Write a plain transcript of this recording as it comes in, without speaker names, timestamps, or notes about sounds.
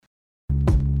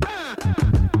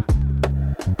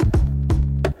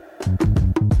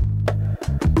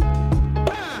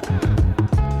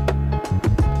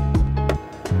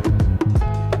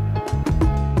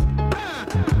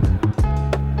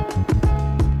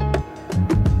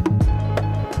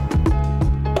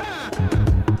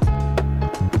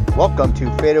Welcome to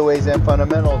Fadeaways and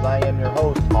Fundamentals. I am your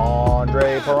host,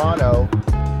 Andre Pirano.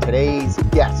 Today's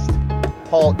guest,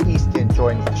 Paul Easton,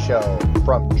 joins the show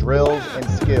from Drills and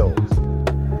Skills.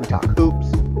 We talk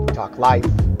hoops, we talk life.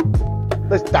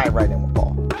 Let's dive right in with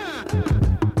Paul.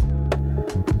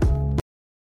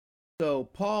 So,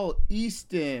 Paul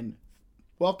Easton,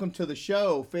 welcome to the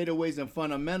show, Fadeaways and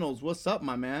Fundamentals. What's up,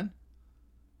 my man?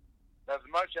 Not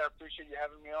much. I appreciate you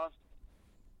having me on.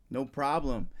 No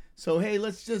problem. So, hey,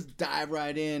 let's just dive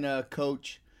right in,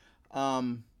 Coach.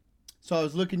 So I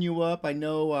was looking you up. I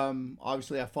know,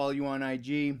 obviously, I follow you on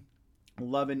IG.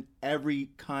 Loving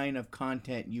every kind of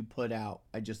content you put out.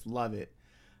 I just love it.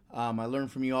 I learn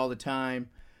from you all the time.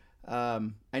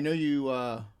 I know you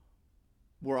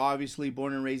were obviously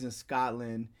born and raised in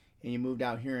Scotland, and you moved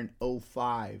out here in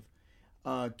 2005.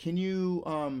 Can you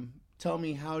tell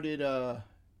me how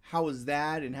was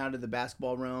that, and how did the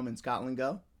basketball realm in Scotland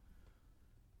go?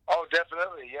 Oh,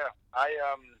 definitely, yeah. I,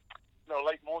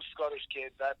 like most Scottish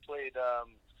kids, I played,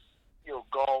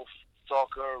 golf,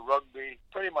 soccer, rugby,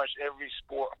 pretty much every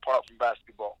sport apart from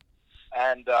basketball.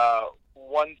 And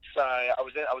once I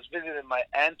was visiting my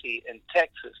auntie in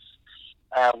Texas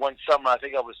one summer. I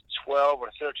think I was 12 or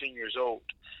 13 years old,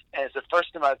 and it's the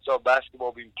first time I saw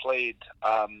basketball being played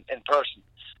in person.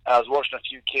 I was watching a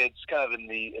few kids kind of in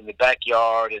the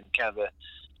backyard and kind of the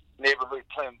neighborhood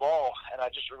playing ball, and I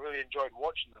just really enjoyed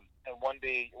watching them. And one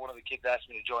day, one of the kids asked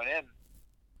me to join in,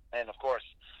 and of course,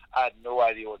 I had no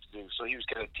idea what to do. So he was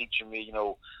kind of teaching me,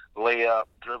 layup,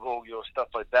 dribble, stuff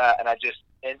like that, and I just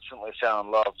instantly fell in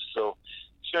love. So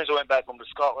as soon as I went back home to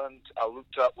Scotland, I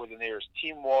looked up where the nearest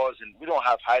team was, and we don't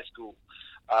have high school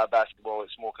basketball.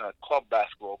 It's more kind of club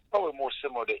basketball, probably more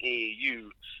similar to AAU,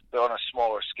 but on a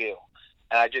smaller scale.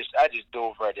 And I just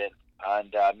dove right in,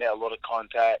 and met a lot of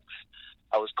contacts.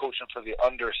 I was coaching for the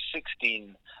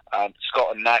under-16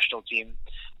 Scotland national team,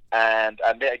 and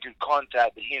I met a good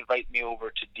contact, and he invited me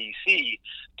over to DC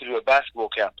to do a basketball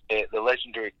camp at the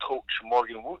legendary coach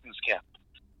Morgan Wooten's camp.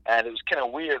 And it was kind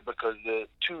of weird because the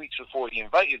 2 weeks before he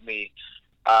invited me,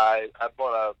 I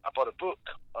bought a book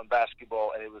on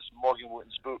basketball, and it was Morgan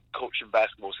Wooten's book, Coaching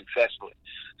Basketball Successfully.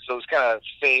 So it was kind of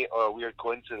fate or a weird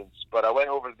coincidence. But I went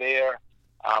over there.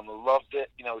 Loved it.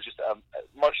 It was just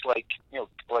much like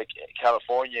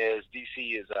California is.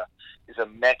 DC is a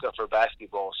mecca for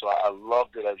basketball. So I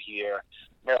loved it out here.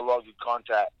 Met a lot of good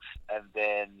contacts, and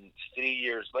then 3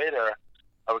 years later,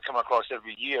 I would come across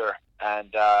every year,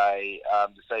 and I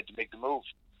decided to make the move.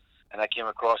 And I came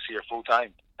across here full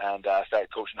time, and I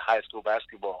started coaching high school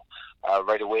basketball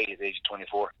right away at the age of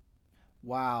 24.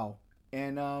 Wow.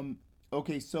 And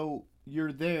okay, so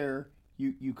you're there.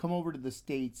 You come over to the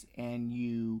States and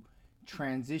you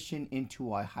transition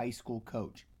into a high school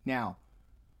coach. Now,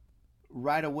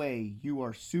 right away, you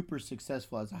are super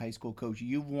successful as a high school coach.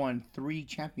 You've won 3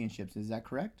 championships. Is that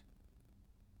correct?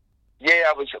 Yeah,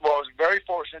 I was very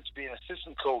fortunate to be an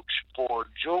assistant coach for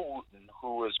Joe Wooten,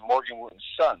 who was Morgan Wooten's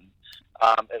son,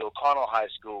 at O'Connell High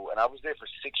School, and I was there for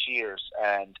 6 years,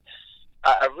 and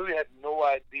I really had no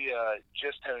idea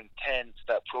just how intense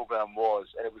that program was,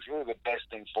 and it was really the best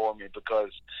thing for me because,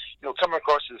 coming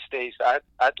across to the States, I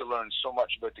had to learn so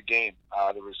much about the game.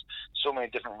 There was so many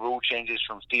different rule changes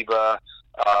from FIBA,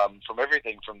 from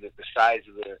everything from the size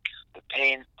of the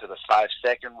paint to the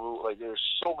 5-second rule. Like, there's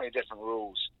so many different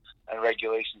rules and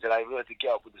regulations that I really had to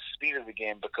get up with the speed of the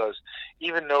game because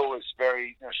even though it's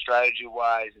very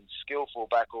strategy-wise and skillful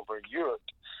back over in Europe,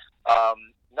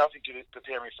 nothing to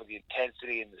prepare me for the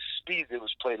intensity and the speed that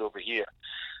was played over here.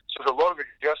 So there's a lot of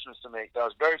adjustments to make. I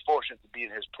was very fortunate to be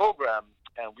in his program,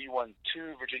 and we won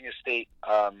 2 Virginia State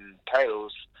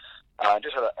titles.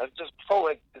 Just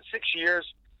before, in 6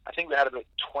 years, I think we had about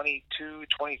 22,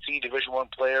 23 Division I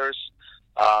players.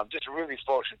 Just really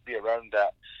fortunate to be around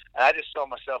that. And I just saw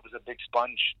myself as a big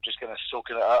sponge, just kind of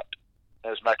soaking it up. It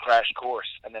was my crash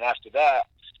course. And then after that,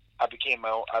 I became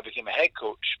a head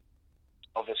coach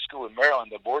of a school in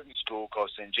Maryland, a boarding school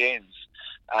called St. James,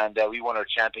 and we won our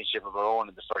championship of our own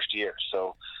in the first year.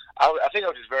 So I think I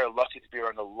was just very lucky to be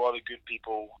around a lot of good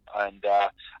people, and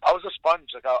I was a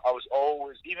sponge. Like I was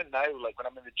always, even now, like when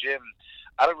I'm in the gym,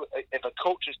 if a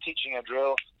coach is teaching a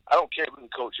drill, I don't care who the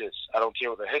coach is. I don't care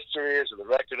what the history is or the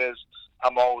record is.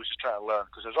 I'm always just trying to learn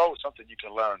because there's always something you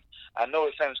can learn. I know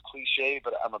it sounds cliche,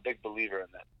 but I'm a big believer in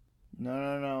that.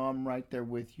 No. I'm right there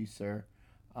with you, sir.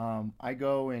 I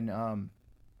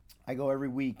go every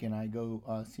week, and I go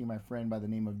see my friend by the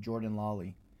name of Jordan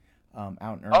Lawley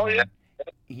out in Irvine. Oh, yeah.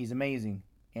 He's amazing,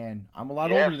 and I'm a lot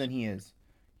Yes. older than he is.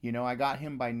 I got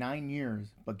him by 9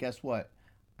 years, but guess what?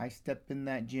 I step in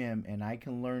that gym, and I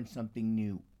can learn something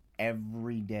new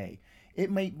every day.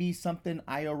 It might be something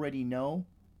I already know,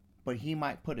 but he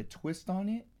might put a twist on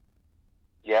it.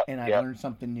 Yeah. And I learned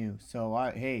something new. So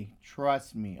hey,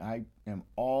 trust me, I am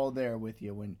all there with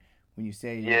you when you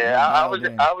say yeah. I was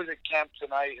at camp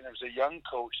tonight, and there was a young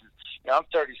coach. And, I'm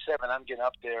 37. I'm getting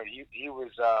up there, and he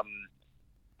was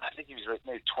I think he was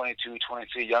maybe 22,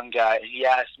 23, young guy. And he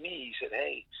asked me. He said,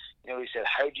 "Hey, he said,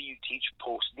 how do you teach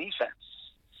post defense?"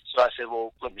 So I said,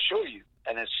 "Well, let me show you."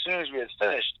 And as soon as we had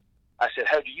finished, I said,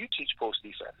 "How do you teach post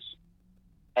defense?"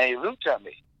 And he looked at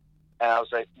me, and I was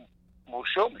like, "Well,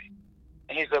 show me."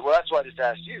 And he's like, "Well, that's why I just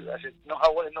asked you." I said, "No, I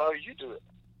want to know how you do it."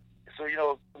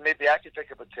 So, maybe I could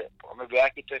pick up a tip, or maybe I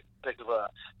could pick up a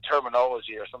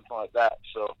terminology or something like that.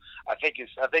 So I think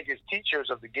as teachers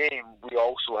of the game, we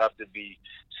also have to be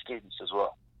students as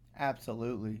well.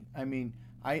 Absolutely. I mean,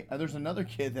 there's another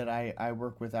kid that I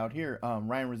work with out here,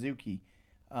 Ryan Rizuki,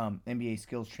 NBA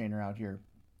skills trainer out here.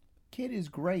 Kid is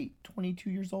great,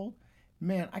 22 years old.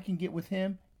 Man, I can get with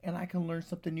him and I can learn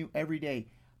something new every day.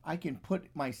 I can put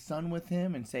my son with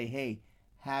him and say, hey,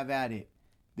 have at it.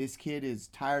 This kid is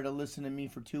tired of listening to me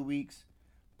for 2 weeks.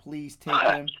 Please take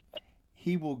him.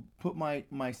 He will put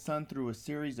my son through a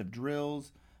series of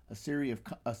drills, a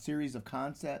series of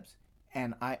concepts,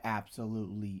 and I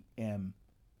absolutely am.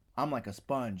 I'm like a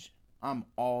sponge. I'm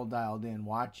all dialed in,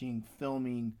 watching,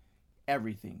 filming,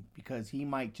 everything, because he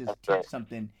might just teach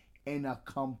something in a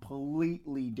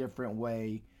completely different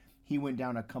way. He went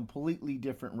down a completely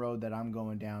different road that I'm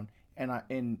going down,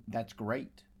 and that's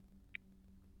great.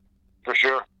 For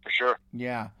sure.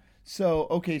 Yeah. So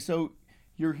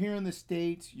you're here in the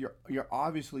States. You're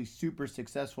obviously super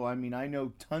successful. I mean, I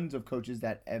know tons of coaches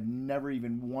that have never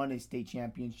even won a state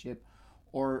championship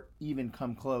or even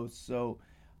come close. So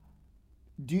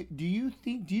do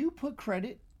you put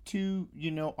credit to,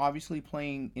 obviously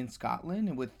playing in Scotland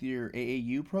and with your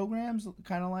AAU programs,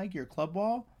 kind of like your club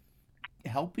ball,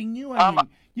 helping you? I mean,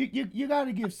 you got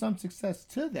to give some success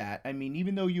to that. I mean,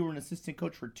 even though you were an assistant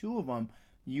coach for 2 of them,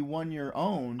 you won your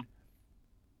own.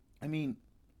 I mean,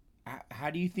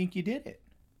 how do you think you did it?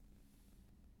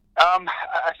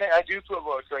 I think I do put a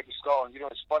lot of credit to Scotland.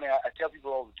 It's funny. I tell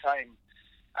people all the time.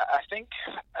 I think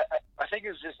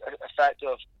it's just a fact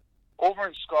of, over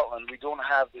in Scotland, we don't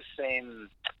have the same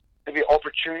maybe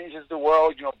opportunities as the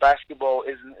world. Basketball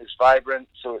isn't as vibrant,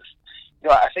 so it's.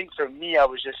 I think for me, I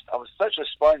was such a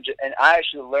sponge, and I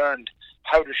actually learned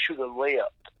how to shoot a layup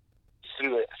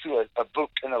through a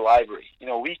book in the library.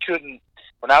 We couldn't.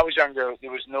 When I was younger, the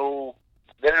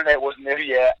internet wasn't there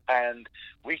yet, and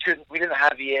we didn't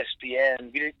have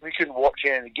ESPN. We couldn't watch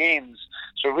any of the games.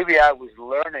 So really, I was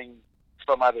learning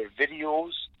from either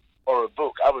videos or a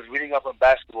book. I was reading up on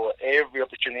basketball every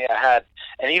opportunity I had,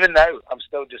 and even now, I'm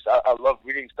still I love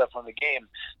reading stuff on the game.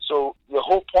 So the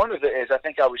whole point of it is, I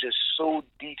think I was just so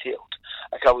detailed.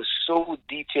 Like, I was so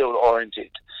detail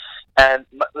oriented. And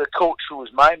the coach who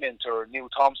was my mentor, Neil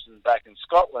Thompson, back in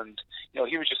Scotland,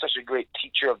 he was just such a great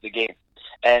teacher of the game.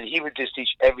 And he would just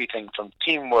teach everything from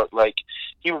teamwork. Like,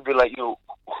 he would be like,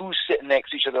 who's sitting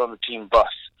next to each other on the team bus?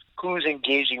 Who's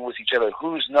engaging with each other?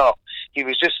 Who's not? He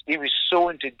was so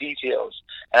into details.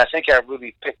 And I think I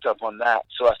really picked up on that.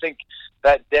 So I think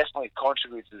that definitely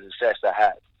contributed to the success I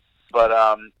had.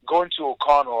 But going to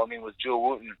O'Connell, with Joe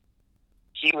Wooten,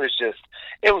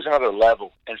 it was another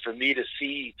level. And for me to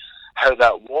see how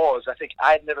that was, I think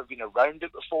I'd never been around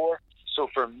it before. So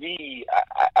for me,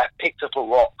 I picked up a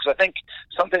lot. Because I think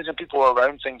sometimes when people are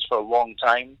around things for a long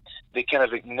time, they kind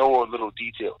of ignore little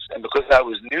details. And because I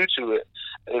was new to it,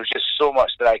 there was just so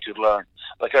much that I could learn.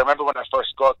 Like, I remember when I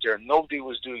first got there, nobody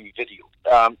was doing video.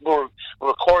 We were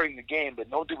recording the game, but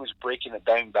nobody was breaking it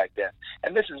down back then.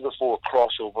 And this is before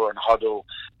Crossover and Huddle,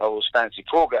 all those fancy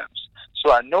programs.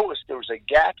 So I noticed there was a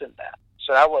gap in that.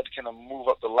 So I wanted to kind of move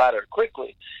up the ladder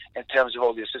quickly in terms of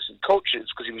all the assistant coaches,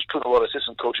 because he was putting a lot of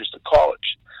assistant coaches to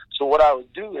college. So what I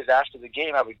would do is, after the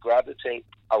game, I would grab the tape,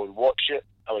 I would watch it,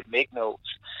 I would make notes,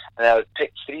 and I would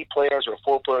pick 3 players or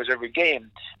 4 players every game,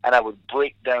 and I would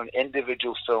break down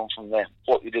individual film from them,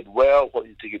 what they did well, what they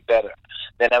did to get better.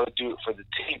 Then I would do it for the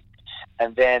team.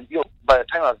 And then, by the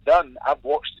time I've done, I've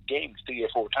watched the game 3 or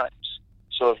 4 times.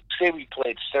 So if, say we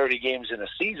played 30 games in a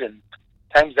season,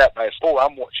 times that by 4,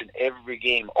 I'm watching every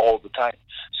game all the time.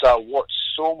 So I watched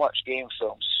so much game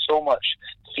film, so much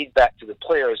feedback to the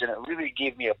players, and it really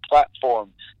gave me a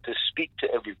platform to speak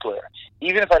to every player.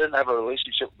 Even if I didn't have a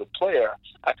relationship with the player,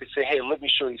 I could say, hey, let me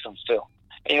show you some film.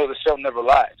 And the film never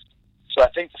lies. So I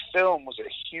think the film was a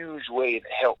huge way to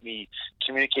help me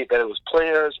communicate better with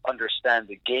players, understand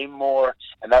the game more,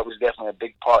 and that was definitely a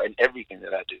big part in everything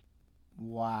that I do.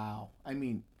 Wow.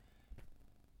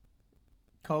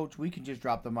 Coach, we can just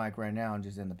drop the mic right now and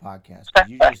just end the podcast.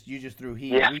 You just threw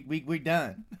heat. Yeah. We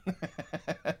done.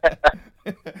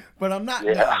 but I'm not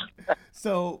done.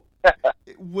 So,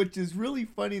 which is really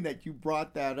funny that you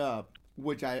brought that up,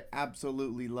 which I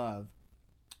absolutely love.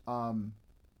 Um,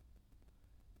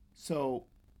 so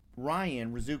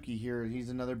Ryan Rizuki here, he's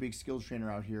another big skills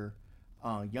trainer out here,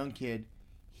 young kid.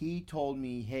 He told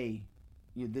me, hey,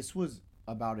 this was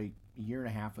about a year and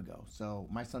a half ago. So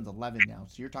my son's 11 now.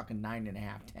 So you're talking 9.5,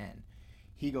 10.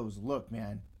 He goes, look,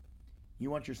 man, you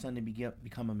want your son to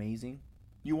become amazing?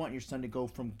 You want your son to go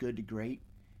from good to great?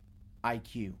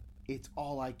 IQ. It's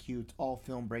all IQ. It's all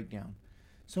film breakdown.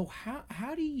 So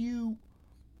how do you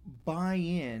buy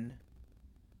in,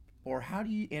 or how do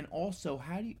you, and also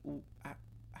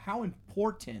how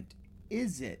important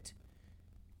is it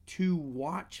to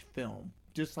watch film,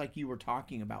 just like you were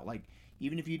talking about, like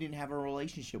even if you didn't have a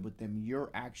relationship with them, you're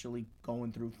actually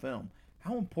going through film.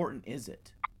 How important is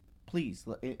it? Please,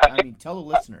 I mean, tell the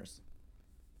listeners.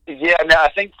 Yeah, no, I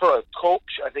think for a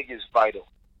coach, I think it's vital.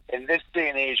 In this day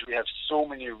and age, we have so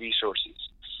many resources.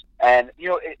 And,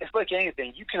 it's like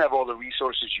anything. You can have all the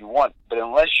resources you want, but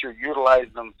unless you're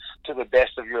utilizing them to the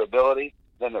best of your ability,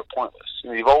 then they're pointless.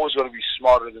 You've always got to be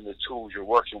smarter than the tools you're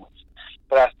working with.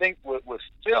 But I think with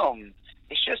film,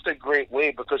 it's just a great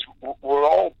way because we're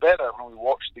all better when we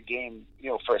watch the game,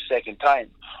 for a second time.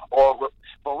 Or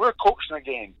when we're coaching a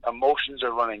game, emotions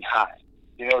are running high.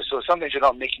 So sometimes you're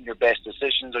not making your best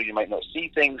decisions, or you might not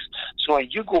see things. So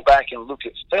when you go back and look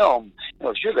at film,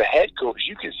 if you're the head coach,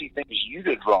 you can see things you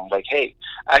did wrong. Like, hey,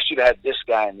 I should have had this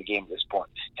guy in the game at this point.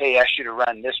 Hey, I should have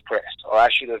ran this press, or I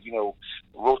should have,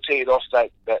 rotated off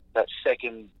that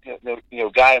second,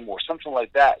 guy more, something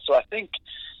like that. So I think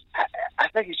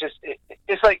it's just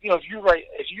it's like if you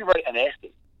write an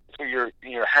essay for you're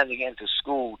handing into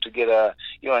school to get a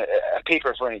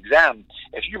paper for an exam.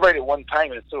 If you write it one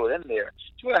time and throw it in there,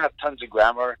 you're going to have tons of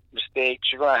grammar mistakes.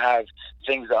 You're going to have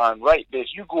things that aren't right. But if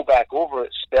you go back over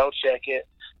it, spell check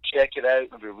it out,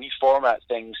 maybe reformat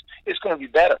things, it's going to be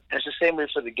better. And it's the same way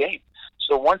for the game.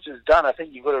 So once it's done, I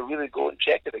think you've got to really go and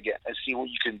check it again and see what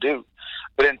you can do.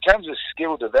 But in terms of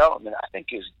skill development, I think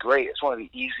it's great. It's one of the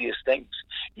easiest things.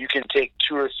 You can take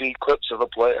 2 or 3 clips of a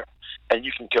player and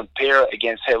you can compare it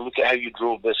against, hey, look at how you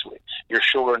drove this way. Your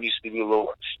shoulder needs to be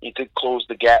lower. You need to close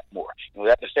the gap more.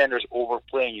 That defender's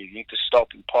overplaying you. You need to stop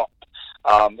and pop.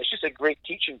 It's just a great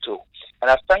teaching tool.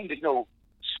 And I find that,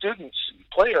 students,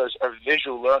 players are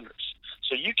visual learners.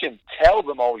 So you can tell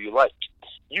them all you like.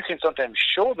 You can sometimes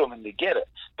show them and they get it.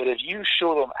 But if you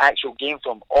show them actual game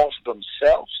film of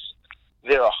themselves,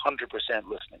 they're 100%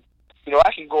 listening.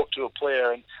 I can go up to a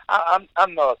player, and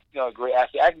I'm not a great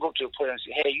athlete. I can go up to a player and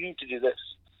say, hey, you need to do this.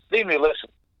 They may listen.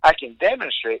 I can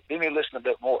demonstrate. They may listen a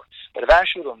bit more. But if I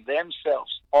show them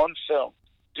themselves on film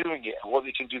doing it and what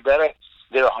they can do better,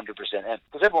 they're 100% in.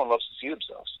 Because everyone loves to see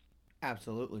themselves.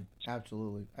 Absolutely.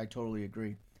 Absolutely. I totally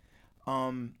agree.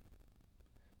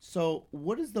 So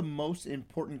what is the most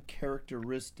important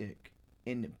characteristic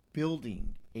in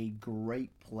building a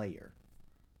great player?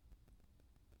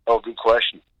 Oh, good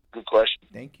question. Good question.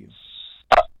 Thank you.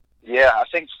 Yeah, I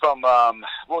think for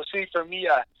me,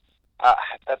 I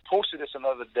posted this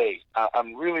another day.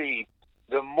 I'm really,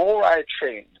 the more I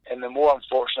train and the more I'm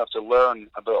fortunate enough to learn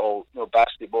about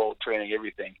basketball, training,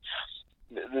 everything,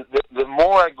 the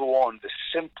more I go on, the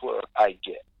simpler I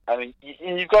get. I mean,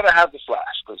 you've got to have the flash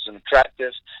because it's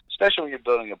attractive, especially when you're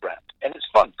building a brand. And it's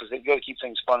fun because you've got to keep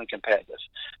things fun and competitive.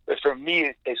 But for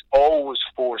me, it's always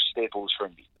 4 staples for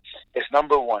me. It's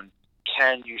number 1,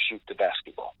 can you shoot the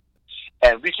basketball?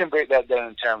 And we can break that down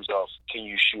in terms of, can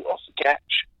you shoot off the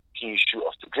catch? Can you shoot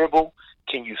off the dribble?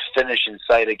 Can you finish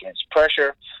inside against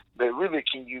pressure? But really,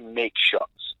 can you make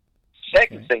shots?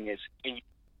 Second thing is, can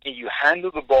you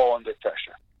handle the ball under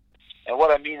pressure? And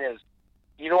what I mean is,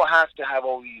 you don't have to have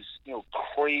all these,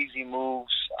 crazy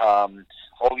moves,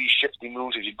 all these shifty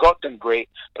moves. If you've got them, great.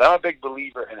 But I'm a big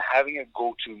believer in having a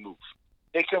go-to move.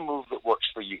 Pick a move that works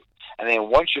for you. And then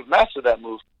once you've mastered that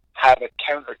move, have a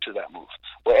counter to that move.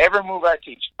 Whatever move I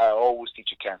teach, I always teach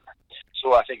a counter.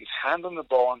 So I think it's handling the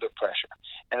ball under pressure.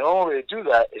 And the only way to do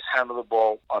that is handle the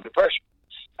ball under pressure.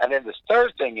 And then the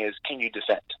third thing is, can you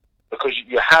defend? Because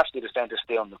you have to defend to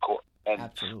stay on the court. And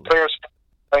Absolutely. Players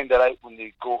find that out when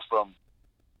they go from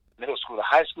middle school to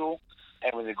high school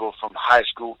and when they go from high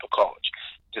school to college.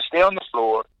 To stay on the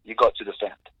floor, you got to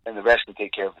defend, and the rest can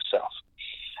take care of itself.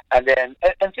 And then,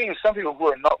 and thing is, some people who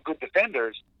are not good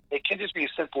defenders, it can just be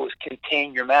as simple as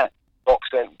contain your man, box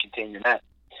out and contain your man.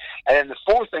 And then the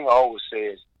fourth thing I always say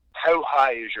is, how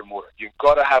high is your motor? You've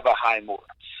got to have a high motor.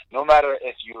 No matter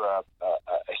if you're a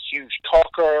huge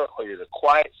talker or you're the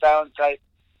quiet, silent type,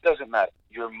 it doesn't matter.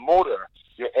 Your motor,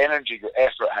 your energy, your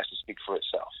effort has to speak for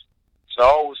itself. So I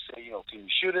always say, can you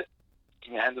shoot it?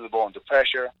 Can you handle the ball under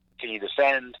pressure? Can you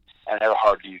defend? And how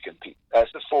hard do you compete?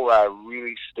 That's the 4 I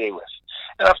really stay with.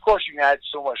 And of course, you can add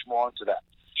so much more onto that.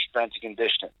 Strength and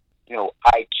conditioning,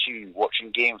 IQ,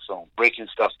 watching game film, breaking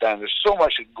stuff down. There's so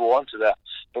much that go onto that.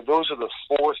 But those are the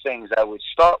 4 things I would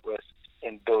start with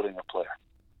in building a player.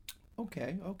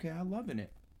 Okay, I'm loving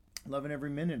it. Loving every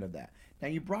minute of that. Now,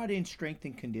 you brought in strength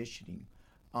and conditioning.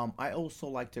 I also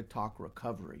like to talk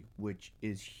recovery, which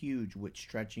is huge with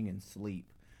stretching and sleep.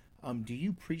 Do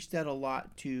you preach that a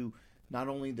lot to not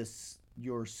only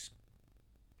your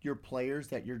players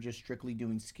that you're just strictly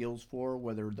doing skills for,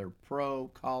 whether they're pro,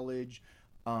 college,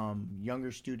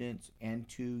 younger students, and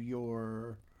to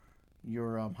your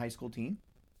high school team?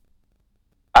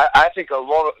 I think a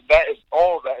lot of that is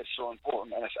all of that is so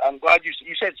important, and I'm glad you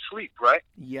said sleep, right?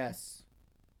 Yes.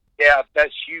 Yeah,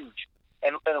 that's huge.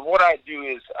 And what I do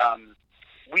is I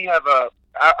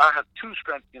have 2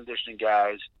 strength and conditioning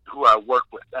guys who I work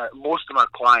with. Most of my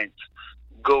clients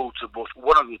go to both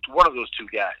one of those 2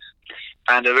 guys,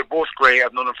 and they're both great.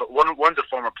 I've known them for one's a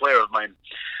former player of mine,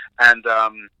 and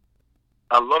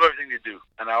I love everything they do,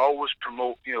 and I always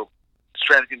promote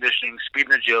strength and conditioning, speed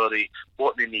and agility,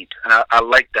 what they need, and I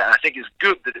like that. And I think it's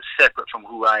good that it's separate from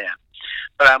who I am.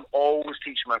 But I'm always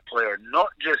teaching my player not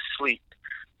just sleep,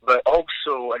 but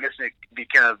also, I guess it be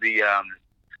kind of the I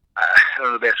don't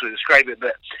know the best way to describe it,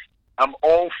 but I'm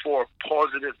all for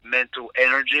positive mental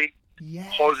energy,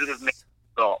 yes. Positive mental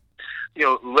thought.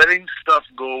 Letting stuff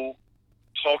go,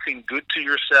 talking good to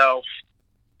yourself,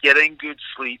 getting good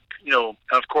sleep, and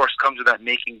of course comes with that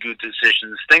making good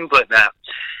decisions, things like that.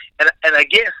 And I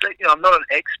guess I'm not an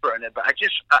expert in it, but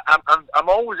I'm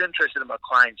always interested in my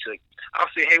clients. Like, I'll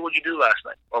say, hey, what'd you do last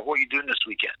night, or what are you doing this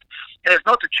weekend? And it's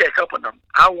not to check up on them.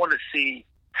 I want to see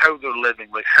how they're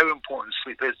living, like how important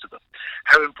sleep is to them,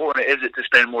 how important is it to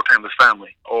spend more time with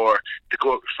family or to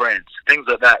go out with friends, things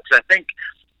like that. Because I think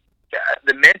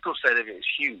the mental side of it is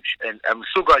huge, and I'm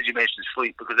so glad you mentioned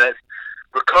sleep, because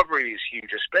recovery is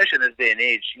huge, especially in this day and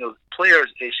age.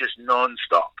 Players, it's just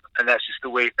non-stop, and that's just the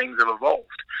way things have evolved.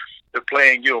 They're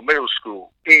playing, middle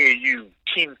school, AAU,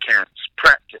 team camps,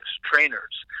 practice,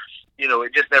 trainers.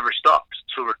 It just never stops.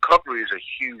 So recovery is a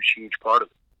huge, huge part of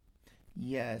it.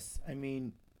 Yes, I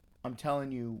mean, I'm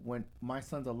telling you, when my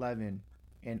son's 11,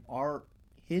 and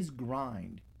his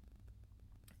grind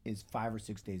is 5 or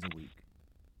 6 days a week.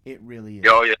 It really is.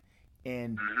 Oh yeah.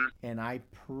 And I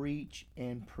preach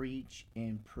and preach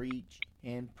and preach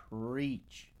and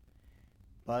preach.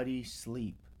 Buddy,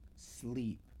 sleep.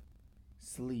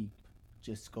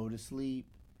 Just go to sleep.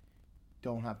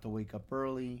 Don't have to wake up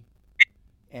early,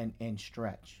 and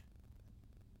stretch.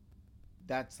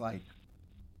 That's like,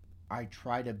 I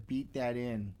try to beat that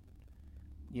in.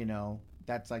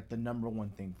 That's like the number one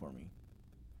thing for me.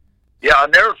 Yeah, I'll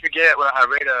never forget when I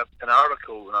read an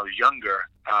article when I was younger.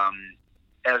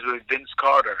 As with Vince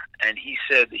Carter, and he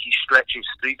said that he stretches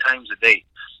 3 times a day,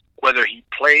 whether he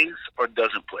plays or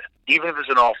doesn't play. Even if it's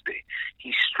an off day,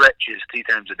 he stretches 3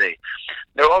 times a day.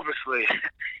 Now, obviously,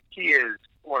 he is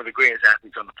one of the greatest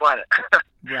athletes on the planet.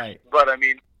 Right. But I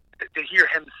mean, to hear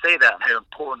him say that and how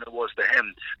important it was to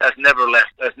him, that's never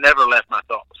left my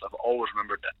thoughts. I've always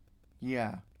remembered that.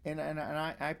 Yeah, and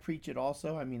I preach it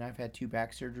also. I mean, I've had 2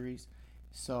 back surgeries,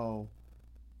 so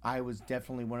I was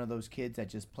definitely one of those kids that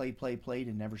just played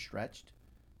and never stretched.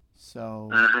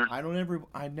 So I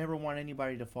never want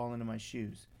anybody to fall into my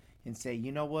shoes and say,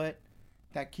 you know what,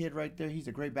 that kid right there, he's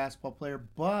a great basketball player,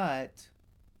 but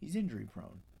he's injury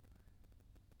prone.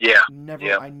 Yeah.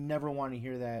 I never want to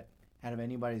hear that out of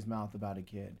anybody's mouth about a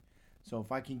kid. So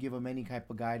if I can give them any type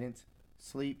of guidance,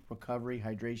 sleep, recovery,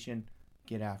 hydration,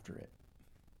 get after it.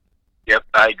 Yep,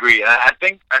 I agree. I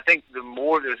think the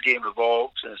more this game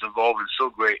evolves, and it's evolving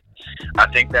so great,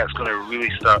 I think that's going to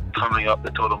really start coming up the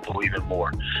totem pole even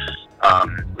more,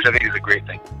 which I think is a great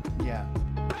thing. Yeah.